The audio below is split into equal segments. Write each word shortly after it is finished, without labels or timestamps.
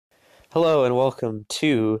Hello and welcome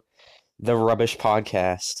to the Rubbish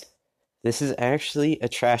Podcast. This is actually a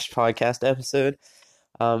trash podcast episode,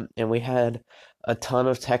 and we had a ton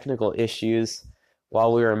of technical issues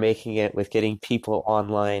while we were making it with getting people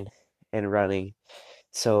online and running.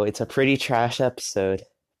 So it's a pretty trash episode,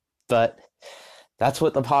 but that's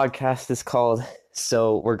what the podcast is called,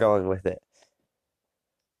 so we're going with it.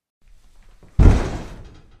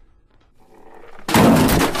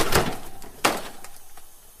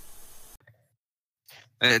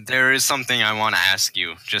 There is something I want to ask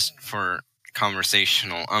you, just for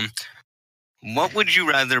conversational. What would you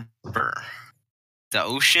rather prefer, the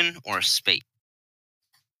ocean or space?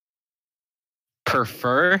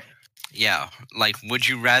 Prefer? Yeah, like, would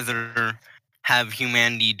you rather have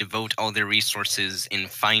humanity devote all their resources in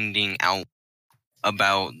finding out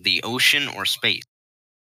about the ocean or space?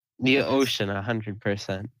 The ocean,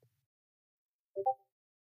 100%.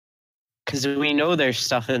 Because we know there's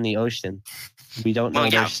stuff in the ocean. We don't know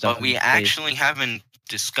Well, yeah, there's stuff but we in space. actually haven't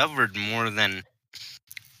discovered more than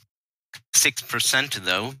 6%,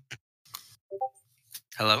 though.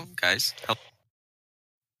 Hello, guys? Hello?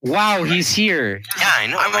 Wow, he's here. Yeah, I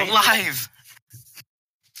know. I'm alive.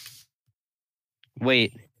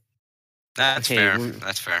 Wait, That's Okay, fair. we're-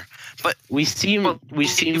 That's fair. But we seem Well,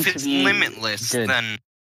 if to it's be limitless, good. then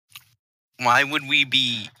why would we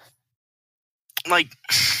be like?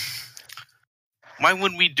 Why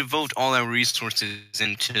would we devote all our resources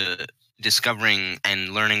into discovering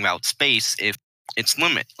and learning about space if it's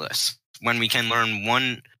limitless? When we can learn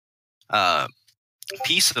one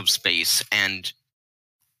piece of space and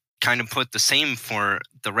kind of put the same for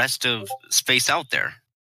the rest of space out there.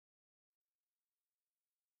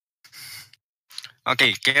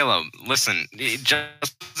 Okay, Caleb, listen.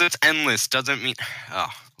 Just because it's endless doesn't mean... Oh,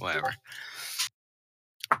 whatever.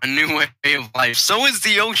 A new way of life. So is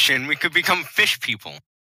the ocean. We could become fish people.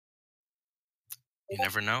 You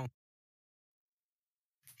never know.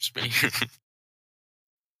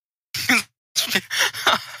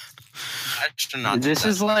 Astronaut. This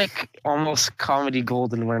is like almost comedy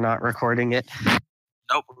gold and we're not recording it.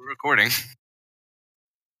 Nope, we're recording.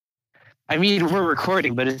 I mean, we're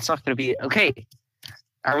recording, but it's not going to be... Okay,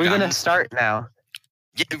 are we Done. going to start now?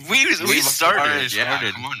 Yeah, we started. Yeah,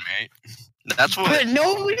 come on, mate. That's what... But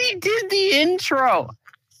nobody did the intro.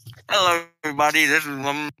 Hello, everybody. This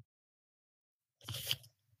is...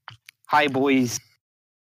 Hi, boys.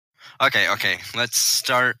 Okay. Let's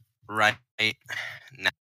start right now.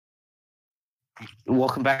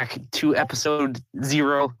 Welcome back to episode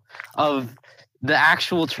 0 of the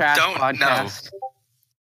actual trash podcast.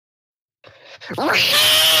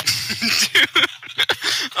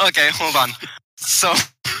 Okay, hold on. So...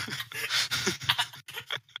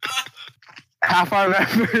 Half our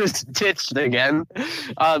members ditched again.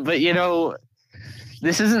 But,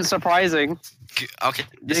 this isn't surprising. Okay,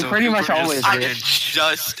 They so pretty much Cooper always I do.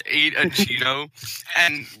 just ate a Cheeto,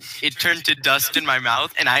 and it turned to dust in my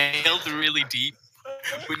mouth, and I inhaled really deep.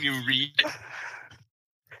 When you read,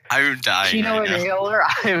 I'm dying. Cheeto right now. inhaler.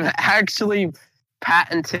 I'm actually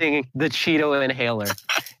patenting the Cheeto inhaler.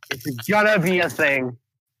 It's gonna be a thing.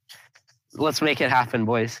 Let's make it happen,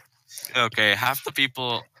 boys. Okay, half the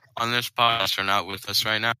people on this podcast are not with us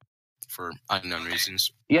right now for unknown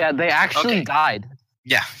reasons. Yeah, they actually Okay. died.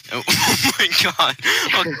 Yeah. Oh my god.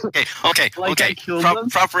 Okay. Like I killed them?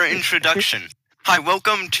 Proper introduction. Hi,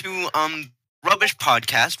 welcome to Rubbish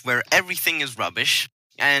Podcast, where everything is rubbish.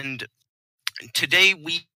 And today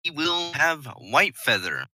we will have White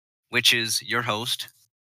Feather, which is your host.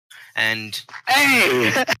 And Hey!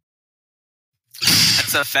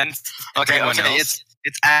 that's offense. Okay.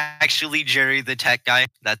 It's actually Jerry, the tech guy.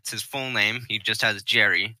 That's his full name. He just has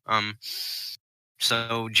Jerry.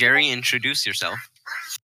 So Jerry, introduce yourself.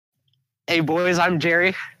 Hey, boys, I'm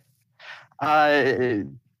Jerry.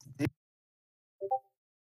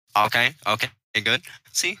 Okay, good.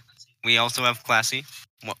 See, we also have Classy.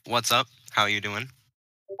 What's up? How you doing?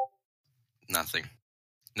 Nothing.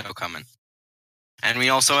 No comment. And we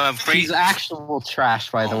also have He's Crazy. actual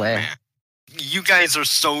trash, by the way. Man. You guys are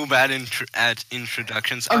so bad at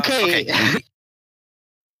introductions. Okay.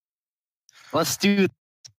 Let's do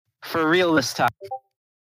for real this time.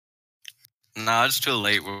 No, it's too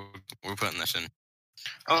late. We're putting this in.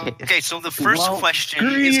 Okay. Okay, so the first Well, question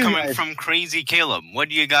screw is you coming guys. from Crazy Caleb. What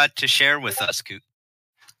do you got to share with us, Coot?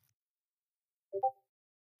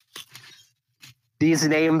 These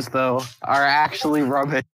names, though, are actually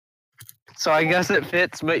rubbish. So I guess it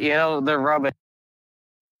fits, but they're rubbish.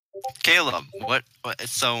 Caleb, what?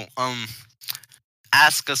 So,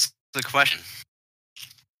 ask us the question.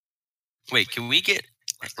 Wait, can we get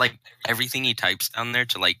like everything he types down there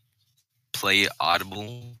to like play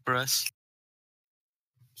Audible for us?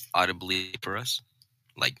 Audibly for us?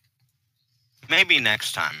 Like, maybe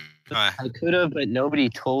next time. I could have, but nobody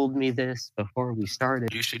told me this before we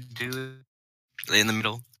started. You should do it in the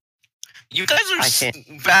middle. You guys are I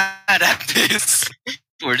can't. bad at this.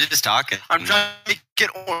 We're just talking. I'm trying to get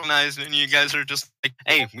organized, and you guys are just like,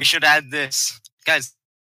 "Hey, we should add this, guys."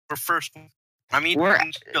 We're first. I mean,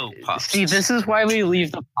 See, this is why we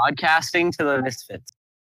leave the podcasting to the misfits.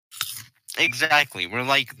 Exactly. We're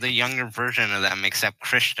like the younger version of them, except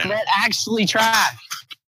Christian. That actually trash.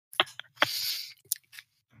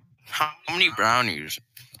 How many brownies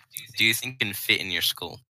do you think can fit in your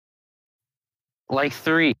skull? Like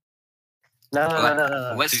 3.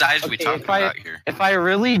 No. What size are we talking about here? If I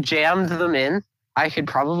really jammed them in, I could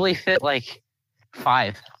probably fit like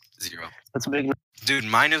 5. 0. That's a big. Dude,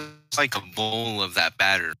 mine is like a bowl of that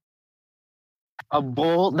batter. A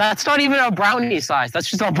bowl? That's not even a brownie size. That's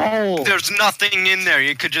just a bowl. There's nothing in there.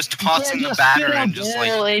 You could just toss in the batter and just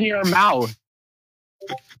like. In your mouth.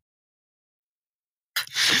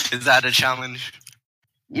 Is that a challenge?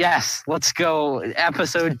 Yes. Let's go.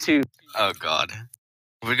 Episode 2. Oh God.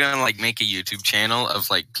 We're gonna like make a YouTube channel of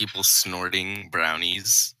like people snorting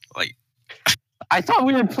brownies. Like I thought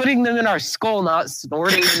we were putting them in our skull, not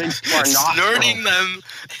snorting them into our nostrils. Snorting them.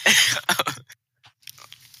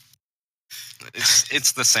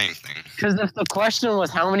 It's the same thing. Because if the question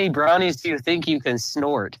was how many brownies do you think you can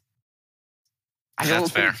snort?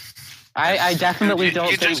 That's fair. I definitely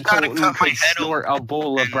don't you think just gotta Colton cut my could head snort a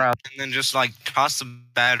bowl of brownies. And then just like toss the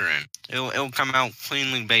batter in. It'll come out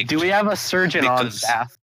cleanly baked. Do we have a surgeon on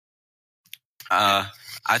staff? I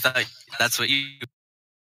thought that's what you.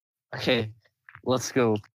 Okay, let's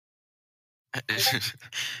go.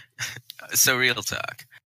 So real talk.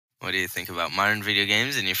 What do you think about modern video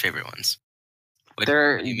games and your favorite ones?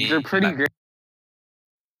 They're pretty great.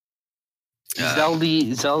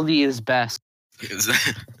 Zelda is best.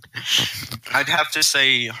 I'd have to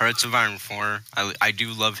say Hearts of Iron 4. I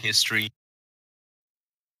do love history,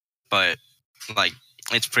 but like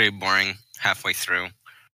it's pretty boring halfway through.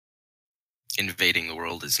 Invading the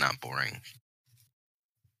world is not boring.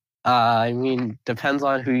 I mean, depends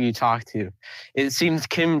on who you talk to. It seems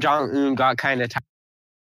Kim Jong-un got kind of tired.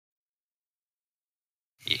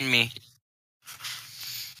 Me.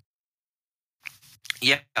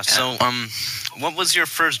 Yeah, so what was your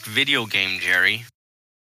first video game, Jerry?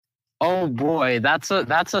 Oh boy, that's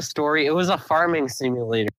a story. It was a farming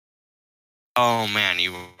simulator. Oh man,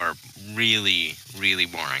 you are really, really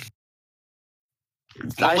boring.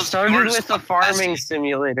 I started with a farming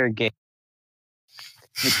simulator game.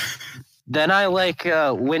 Then I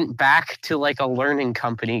went back to like a learning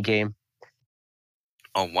company game.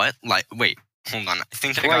 Oh what? Like wait, hold on. I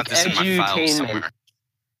think I got this in my file somewhere.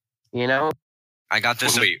 You know? I got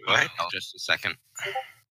this. Wait, what? Just a second.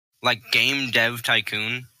 Like Game Dev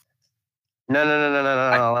Tycoon?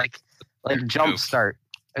 No. Like Jumpstart.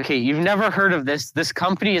 Okay, you've never heard of this. This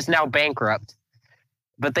company is now bankrupt.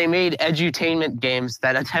 But they made edutainment games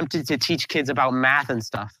that attempted to teach kids about math and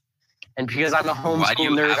stuff. And because I'm a homeschool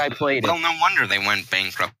nerd, I played it. Well, no wonder they went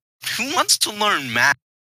bankrupt. Who wants to learn math?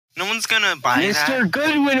 No one's gonna buy that. Mr.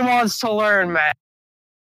 Goodwin wants to learn math.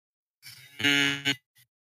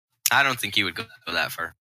 I don't think he would go that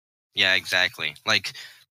far. Yeah, exactly. Like,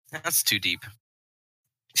 that's too deep.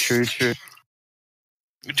 True.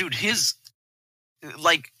 Dude, his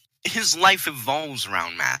life evolves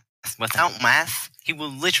around math. Without math, he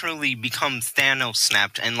will literally become Thanos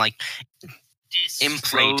snapped and like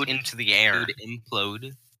implode into the air. Dude,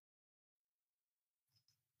 implode.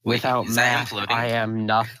 Without math, I am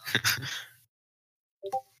nothing.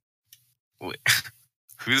 Wait,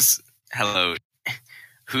 who's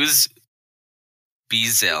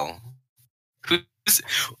Bezel?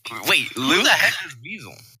 Wait, Lou? Who the heck is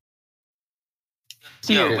Bezel?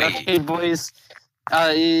 Okay, boys.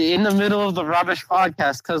 In the middle of the rubbish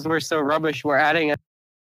podcast, because we're so rubbish, we're adding a.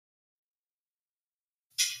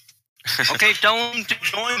 Okay, tell him to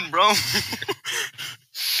join, bro.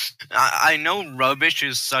 I know rubbish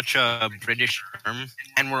is such a British term,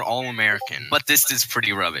 and we're all American, but this is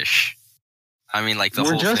pretty rubbish. I mean, like the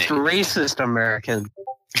whole thing. We're just racist Americans.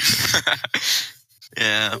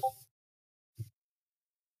 Yeah.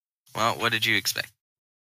 Well, what did you expect?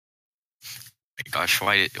 Gosh,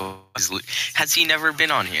 has he never been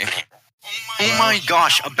on here? Oh my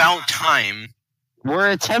gosh, about time. We're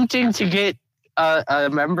attempting to get a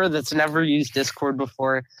member that's never used Discord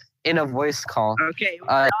before in a voice call. Okay, it's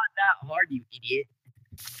not that hard, you idiot.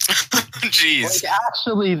 Jeez. Like,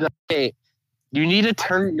 actually, hey, you need to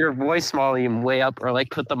turn your voice volume way up or like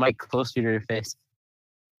put the mic closer to your face.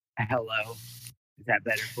 Hello. Is that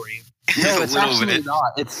better for you? is No, a it's little actually bit.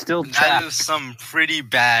 not. It's still That trash. is some pretty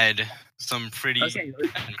bad, Okay,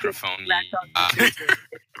 microphone.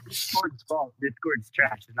 Discord's fault. Discord's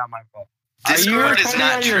trash. It's not my fault. Are you Discord is recording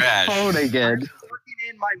not on your trash. phone again? I'm plugging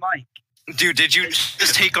in my mic. Dude, did you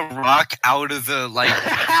just take a rock out of the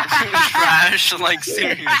trash? Like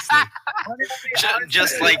seriously, Honestly,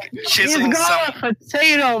 just like He's chisel some. got a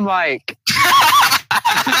potato mic.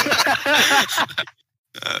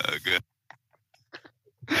 Good.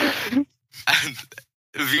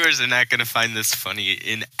 And viewers are not gonna find this funny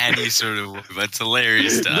in any sort of way, but it's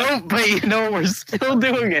hilarious stuff. No, but you know we're still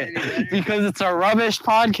doing it because it's a rubbish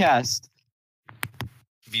podcast.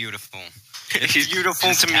 Beautiful. It's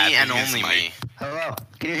beautiful to me and only me. Hello.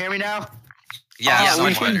 Can you hear me now? Yeah,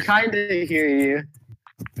 we somewhat. can kind of hear you.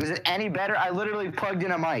 Is it any better? I literally plugged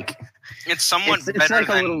in a mic. It's somewhat It's better like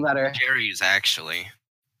a than little better. Jerry's, actually.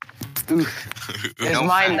 Is No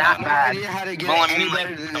mine fact. that No bad? idea how to get Well, it I any mean, like,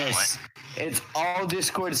 better than somewhat. this. It's all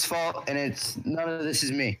Discord's fault, and it's none of this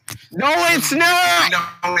is me. No, it's not.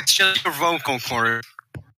 No, it's just your vocal cord.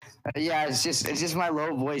 Yeah, it's just my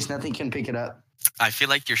low voice. Nothing can pick it up. I feel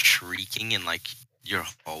like you're shrieking in like your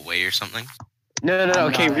hallway or something. No. I'm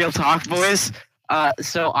Okay, not. real talk, boys.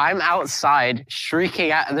 So I'm outside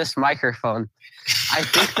shrieking at this microphone. I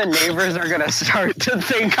think the neighbors are gonna start to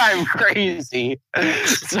think I'm crazy.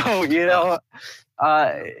 So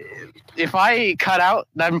if I cut out,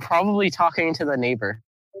 I'm probably talking to the neighbor,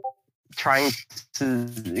 trying to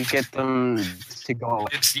get them to go away.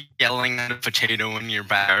 It's yelling at a potato in your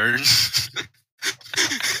backyard.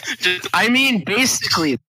 Just- I mean,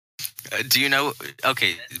 basically, do you know?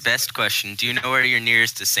 Okay, best question. Do you know where your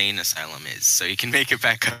nearest insane asylum is, so you can make it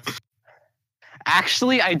back up?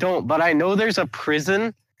 actually, I don't, but I know there's a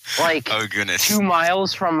prison like Oh goodness. 2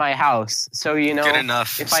 miles from my house. So Good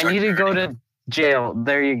enough. if I Start need to go learning. to jail,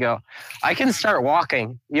 there you go. I can start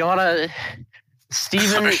walking. You wanna,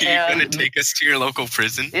 Steven Are you gonna and take us to your local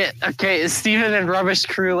prison? yeah, okay, Steven and Rubbish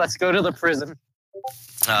Crew, let's go to the prison.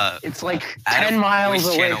 It's like 10 miles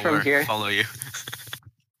away from here. Follow you.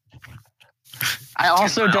 I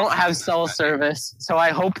also 10 don't miles. have cell service, so I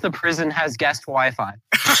hope the prison has guest Wi-Fi.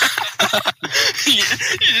 you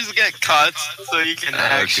just get cuts so you can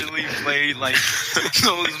actually play like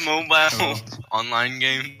those mobile online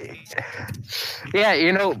games.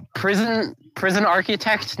 Yeah, prison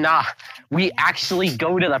architect. Nah, we actually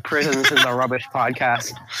go to the prisons in the Rubbish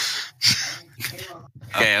podcast.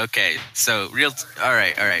 Okay. So all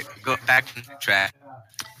right. Go back on track.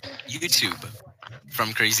 YouTube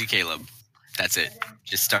from Crazy Caleb. That's it.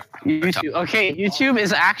 Just start. YouTube. Okay, YouTube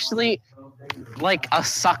is actually like a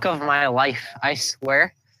suck of my life. I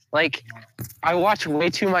swear. Like, I watch way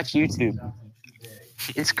too much YouTube.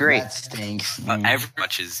 It's great. That stinks. Every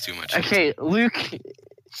much is too much. Okay, Luke.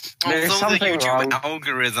 There's Although the something YouTube wrong.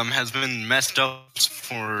 algorithm has been messed up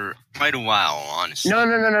for quite a while, honestly.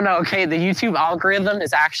 No. Okay, the YouTube algorithm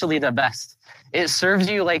is actually the best. It serves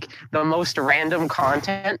you like the most random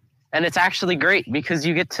content, and it's actually great because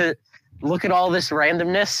you get to look at all this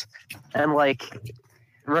randomness and like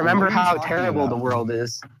remember What are you how talking terrible about? the world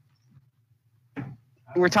is.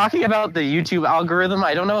 We're talking about the YouTube algorithm.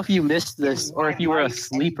 I don't know if you missed this or if you were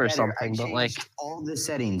asleep or something, but like all the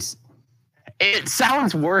settings. it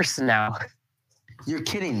sounds worse now. You're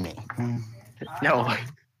kidding me. No,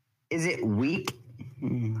 Is it weak?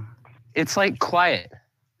 it's like quiet.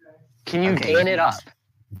 Can you Okay. gain it up?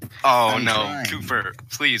 Oh I'm no, trying. Cooper,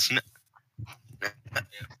 please.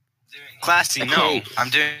 Classy, no. Okay. I'm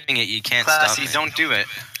doing it. You can't Classy, stop. Don't do it.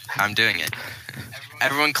 I'm doing it.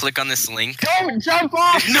 Everyone, click on this link. Don't jump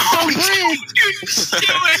off! No, please! do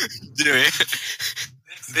it. Do it.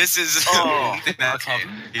 This is. Oh, okay.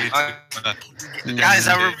 okay. Guys,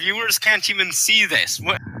 our viewers can't even see this.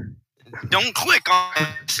 What? Don't click on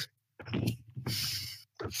it.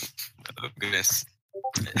 Oh goodness.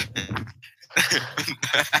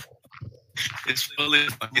 It's really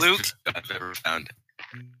the funniest Luke? video I've ever found.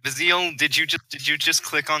 Bazil, did you just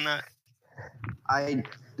click on that?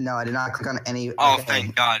 No, I did not click on any. Oh, okay.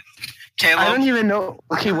 thank God. I don't Caleb, even know.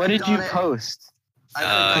 Okay, what did you Done it. post? I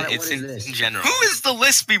clicked on it. it's What is in this? general. Who is the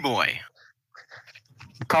Lispy boy?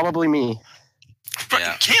 Probably me.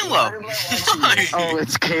 Yeah. Caleb. Why do I watch you? Oh,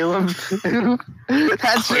 it's Caleb.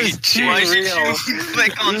 That's Wait, just too why did real. you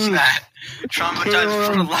click on that? Traumatized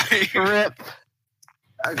for Caleb. life. Rip.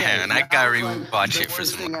 Okay, Man, I that gotta was, like, rewatch the it for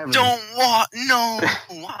worst some. thing ever. Don't watch. No.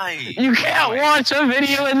 Why? You can't watch a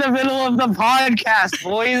video in the middle of the podcast,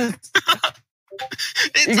 boys.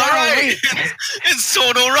 It's You gotta alright. wait. It's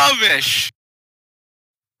total rubbish.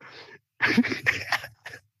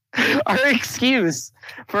 Our excuse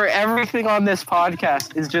for everything on this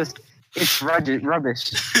podcast is just It's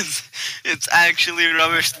rubbish. It's actually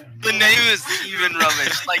rubbish. The name is even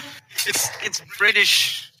rubbish. Like it's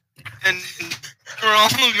British and we're all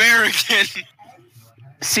American.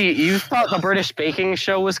 See, you thought the British Baking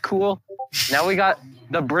Show was cool. Now we got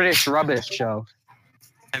the British Rubbish Show.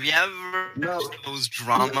 Have you ever No. those Do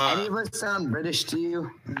any of drama? us sound British to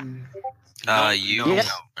you? You Yeah.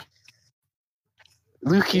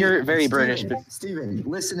 Luke, you're very British. But Steven,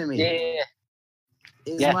 listen to me. yeah.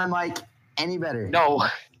 Is Yeah. my mic any better? No,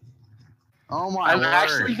 Oh my I'm word.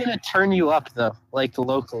 actually gonna turn you up though, like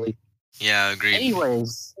locally. Yeah, agreed.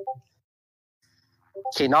 Anyways.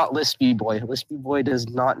 Okay, not Lispy Boy. Lispy Boy does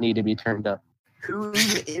not need to be turned up. Who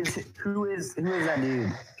is that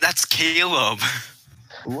dude? That's Caleb.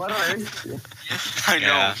 What on earth? I know.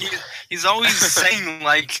 Yeah. He's always saying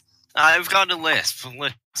like, "I've got a lisp.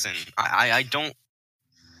 Listen, I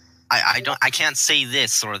can't say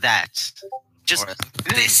this or that. Just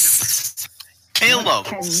this." Caleb,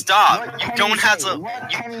 What stop! You can don't say? have a. What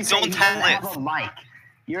can You say? don't You have have a mic.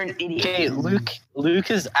 You're an idiot. Okay, Luke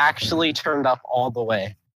is actually turned up all the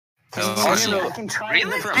way. Oh, I can try really?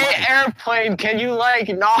 a different Hey, mic. airplane, can you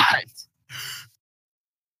not?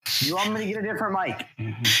 You want me to get a different mic?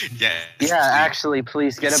 Yeah. Yeah, actually,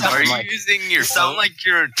 please get a So better are you mic. using your sound like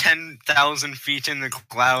you're 10,000 feet in the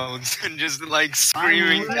clouds and just like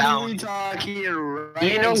screaming I'm down? literally talking right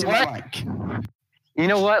You know into my what? mic. You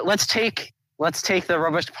know what? Let's take the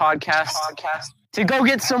Rubbish podcast to go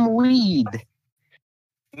get some weed.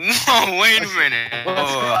 Whoa, wait a minute. Whoa,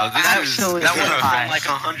 that Actually, went high. from like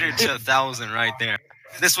 100 to 1,000 right there.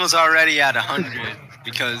 This was already at 100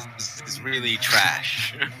 because it's really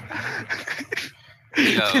trash.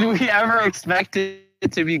 Yo. Did we ever expect it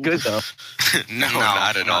to be good though? No,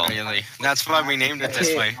 not at all. Really. That's why we named it this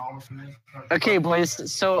Okay. way. Okay, boys.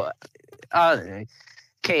 So,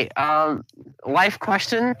 life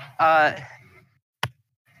question.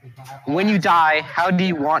 When you die, how do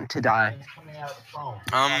you want to die?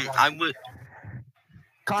 I would.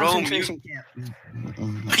 Concentration camp.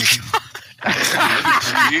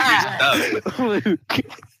 Luke.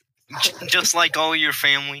 Just like all your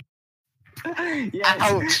family. Yes,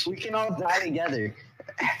 Ouch. we can all die together.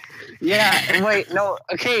 Yeah, wait, no,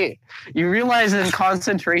 okay. You realize in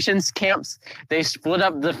concentration camps, they split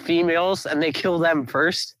up the females and they kill them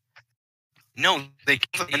first? No, they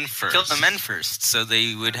kill the men first. Kill the men first, so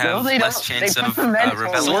they would have No, they less don't. chance They put of the men to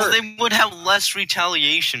rebelling. work. They would have less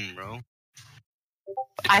retaliation, bro.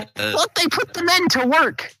 I thought they put the men to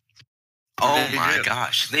work. Oh They my do.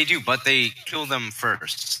 gosh, they do, but they kill them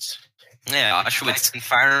first. Yeah, Auschwitz and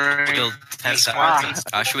fire killed 10,000.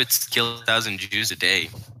 Auschwitz killed 1,000 Jews a day.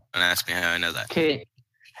 Don't ask me how I know that. Okay,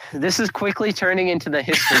 this is quickly turning into the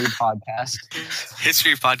history podcast.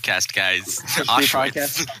 History podcast, guys. History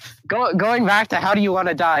Auschwitz. Going back to how do you want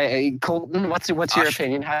to die, Colton? What's your Auschwitz.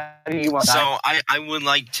 opinion? How do you want to die? So I would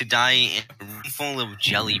like to die in a room full of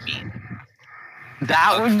jelly beans.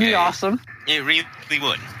 That would be okay. awesome. It really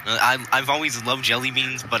would. I've always loved jelly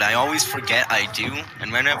beans, but I always forget I do.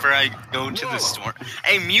 And whenever I go to the store,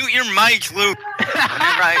 hey, mute your mic, Luke.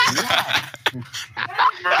 Whenever I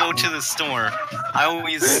go to the store, I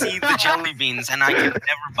always see the jelly beans, and I can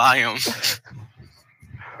never buy them.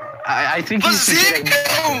 I think you should get a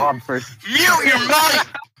Bazil! job first. Mute your mic.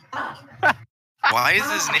 Why is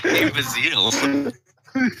his name Bazil?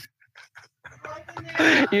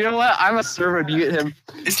 You know what? I'm a server. Mute him.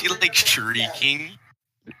 Is he like shrieking?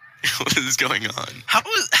 What is going on? How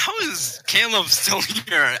is Caleb still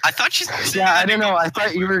here? I thought she's. Yeah, I don't know. I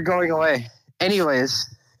thought you were going away. Anyways,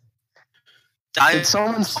 did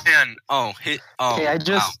someone's Man, oh, okay.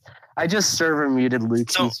 I just server muted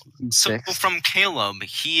Luke. So- He's So fixed. from Caleb,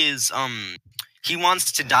 he is he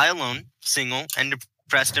wants to die alone, single, and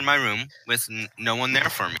depressed in my room with no one there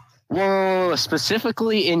for me. Whoa,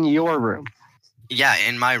 specifically in your room. Yeah,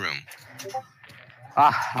 in my room.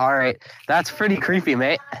 Ah, all right. That's pretty creepy,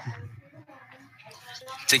 mate.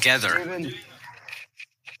 Together. Steven,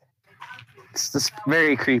 It's just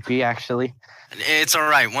very creepy, actually. It's all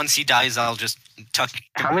right. Once he dies, I'll just tuck.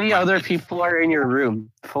 How many other people are in your room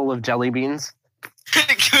full of jelly beans? It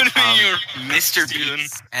could be your Mr. Bean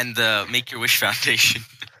and the Make Your Wish Foundation.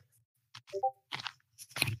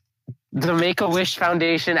 The Make-A-Wish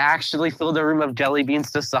Foundation actually filled a room of jelly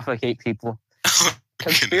beans to suffocate people.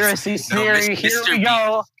 Conspiracy theory, here Mr. we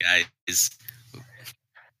go. Guys,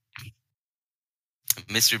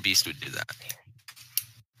 Mr. Beast would do that.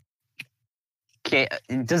 Okay,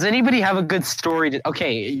 does anybody have a good story?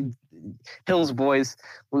 Okay, Hills boys,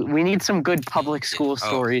 we need some good public school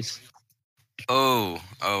stories. Let's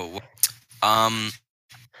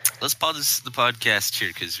pause the podcast here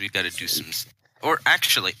because we got to do some. Or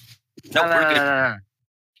actually, No, we're good.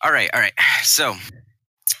 All right. So,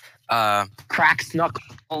 Cracks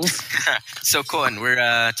knuckles. so Colin,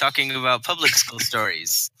 we're talking about public school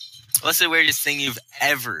stories. What's the weirdest thing you've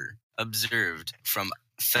ever observed from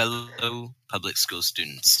fellow public school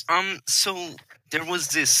students? So there was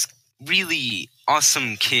this really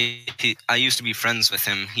awesome kid. I used to be friends with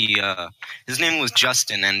him. His name was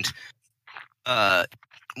Justin, and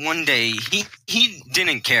one day he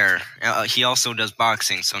didn't care. He also does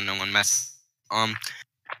boxing, so no one messed.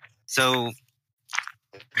 So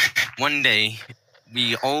one day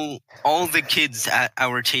we all the kids at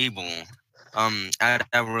our table, at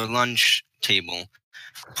our lunch table,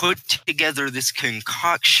 put together this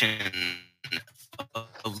concoction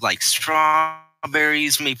of like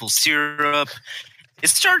strawberries, maple syrup. It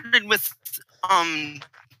started with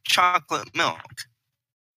chocolate milk,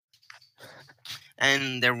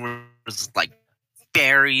 and there was like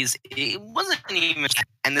berries. It wasn't even,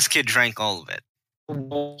 and this kid drank all of it.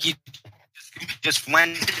 He just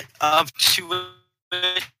went up to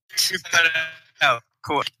it,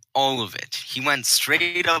 all of it. He went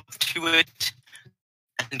straight up to it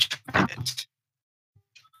and chugged it.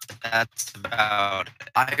 That's about it.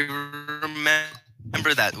 I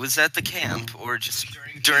remember that. Was that the camp or just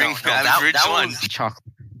during average one? Was chocolate.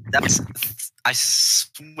 That was. I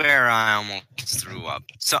swear I almost threw up.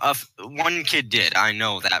 So one kid did. I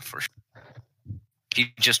know that for sure.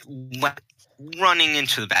 He just went running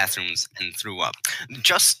into the bathrooms and threw up.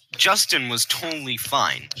 Justin was totally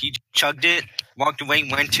fine. He chugged it, walked away,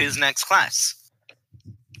 went to his next class.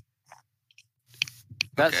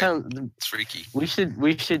 That Okay. sounds. It's freaky. We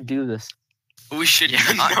should do this. We should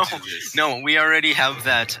not do this. No, we already have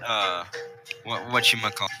that. What you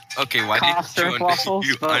might call? Okay, why Cough did you? syrup waffles,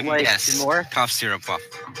 but like yes, more. cough syrup waffle.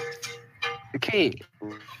 Okay,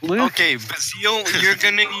 Luke. Okay, Basile, you're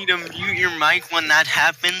gonna need to mute your mic when that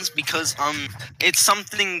happens because it's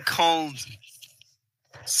something called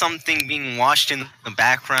something being watched in the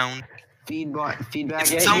background. Feedback. It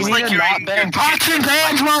Yeah, sounds you like need you're to in not bang pots and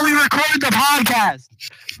pans while we record the podcast.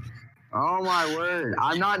 Oh my word!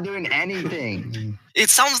 I'm not doing anything. It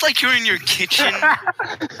sounds like you're in your kitchen,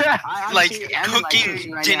 I like actually am in my cooking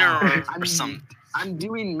kitchen right dinner now. or something. I'm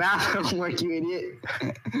doing math homework, you idiot.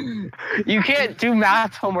 You can't do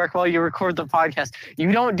math homework while you record the podcast.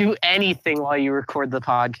 You don't do anything while you record the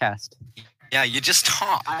podcast. Yeah, you just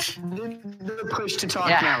talk. I did the push to talk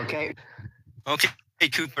Yeah. now, okay? Okay, hey,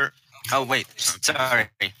 Cooper. Oh wait, sorry.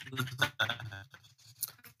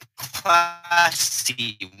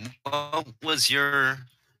 Classy, what was your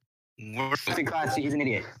word? Nothing classy, he's an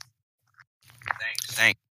idiot.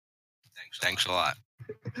 Thanks a lot.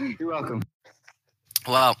 You're welcome.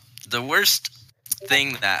 Well, the worst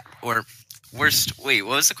thing wait,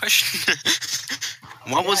 what was the question?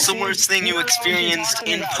 What was the worst thing you experienced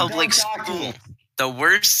in public school? The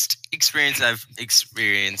worst experience I've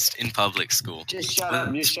experienced in public school. Just shut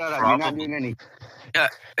up. You're not doing anything.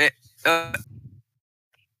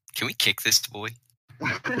 Can we kick this boy?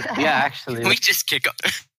 Yeah, actually. Can we just kick up?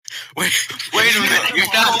 Wait a minute. You're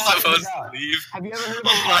not supposed to leave. Have you ever heard of a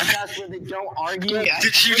podcast where they don't argue?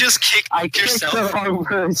 Did you just kick I kicked yourself? the wrong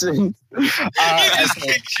person. You just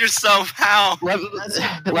Okay. kicked yourself. How? Let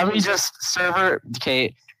me just server.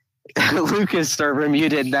 Okay, Luke is server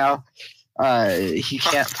muted now. He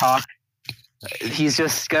can't talk. He's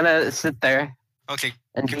just gonna sit there Okay.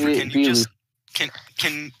 and Cooper, be can you just Luke.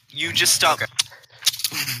 can you just stop?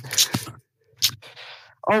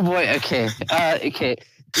 Oh boy. Okay. Okay.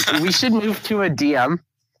 We should move to a DM.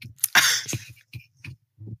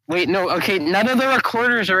 Wait. No. Okay. None of the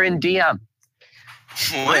recorders are in DM.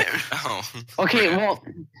 What? Oh, Okay. Well,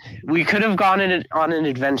 we could have gone on an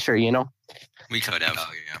adventure. You know. we could have.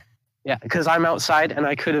 Yeah. Because I'm outside and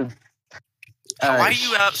I could have. Why are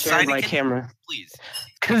you outside shared my again? camera. Please.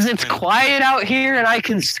 Because it's quiet out here and I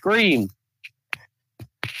can scream.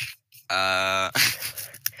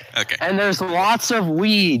 Okay. And there's lots of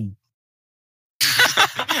weed.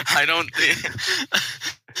 I don't think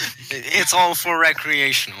it's all for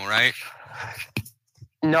recreational, right?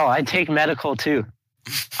 No, I take medical too.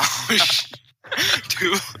 Oh,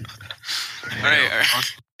 dude. All right.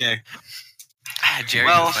 Okay. Jerry,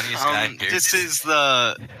 Well, the funniest guy here. This is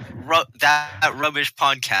the that rubbish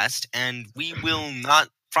podcast, and we will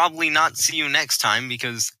probably not see you next time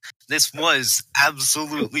because this was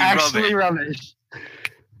absolutely Actually rubbish. rubbish.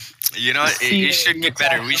 You know what? See It should you get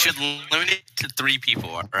better. next We should limit it to 3 people,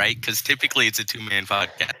 all right? Because typically it's a 2-man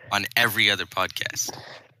podcast on every other podcast.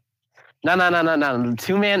 No.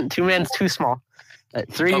 2-man's too small.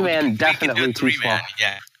 3-man We could definitely do too 3-man, small.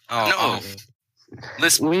 yeah. Oh,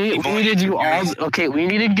 Listen, We people need to do hear all. you. Okay, we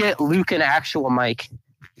need to get Luke an actual mic.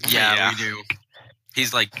 Yeah, we do.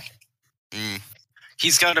 He's like,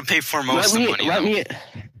 he's got to pay for most of the money. Let me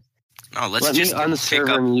Just on the pick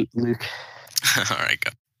server up. mute Luke. All right,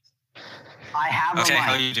 go. I have Okay, a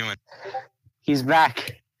how mic. you doing? He's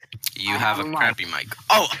back. You I have have a a mic. crappy mic.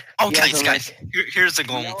 Oh, He has a guys. Here's the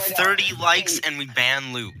goal: No, I don't. 30 likes and we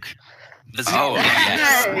ban Luke. Oh,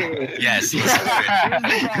 Hey! yes. Here's the problem.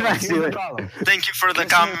 Let's Here's do the it. problem. Thank you for the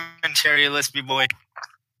Listen. commentary, Lispy boy.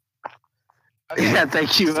 Yeah,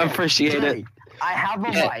 thank you. I appreciate it. Jay, I have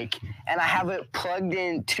a Yeah. mic and I have it plugged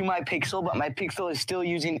in to my Pixel, but my Pixel is still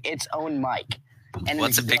using its own mic. And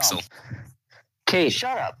What's a it's pixel? Kate,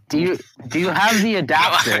 Shut up. do you have the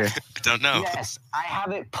adapter? Don't know. Yes, I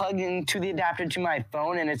have it plugged into the adapter to my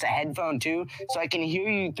phone, and it's a headphone too, so I can hear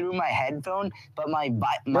you through my headphone. But my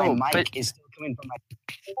No, mic but- is still coming from my.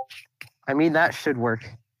 I mean, that should work.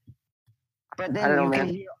 But I then don't know, you can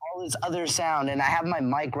man. hear all this other sound, and I have my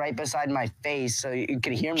mic right beside my face, so you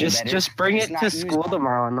can hear me better. Just bring It's it not to used- school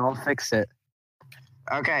tomorrow and I'll fix it.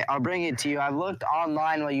 Okay, I'll bring it to you. I've looked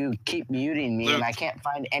online while you keep muting me, Luke. and I can't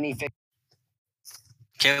find any.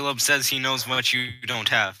 Caleb says he knows what you don't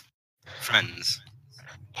have. Friends.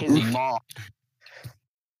 His mom.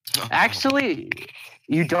 Actually,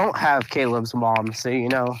 you don't have Caleb's mom, so you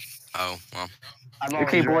know. Oh, well. I'm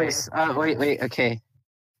Okay, always right. boys. Wait. Okay.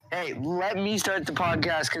 Hey, let me start the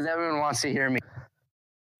podcast because everyone wants to hear me.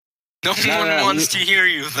 No No, one no, wants to hear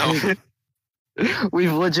you, though.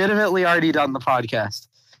 We've legitimately already done the podcast.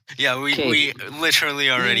 Yeah, we Okay. literally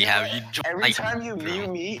already You know have. what? You jo- Every like, time you mute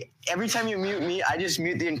me, I just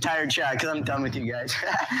mute the entire chat because I'm done with you guys.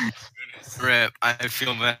 Rip, I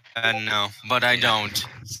feel bad now, but I don't.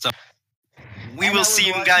 So we And I will was see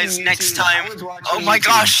you watching guys next YouTube. I time. was watching Oh my YouTube.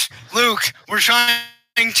 gosh, Luke, we're trying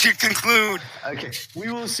to conclude. Okay,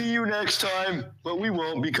 we will see you next time, but we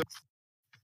won't because.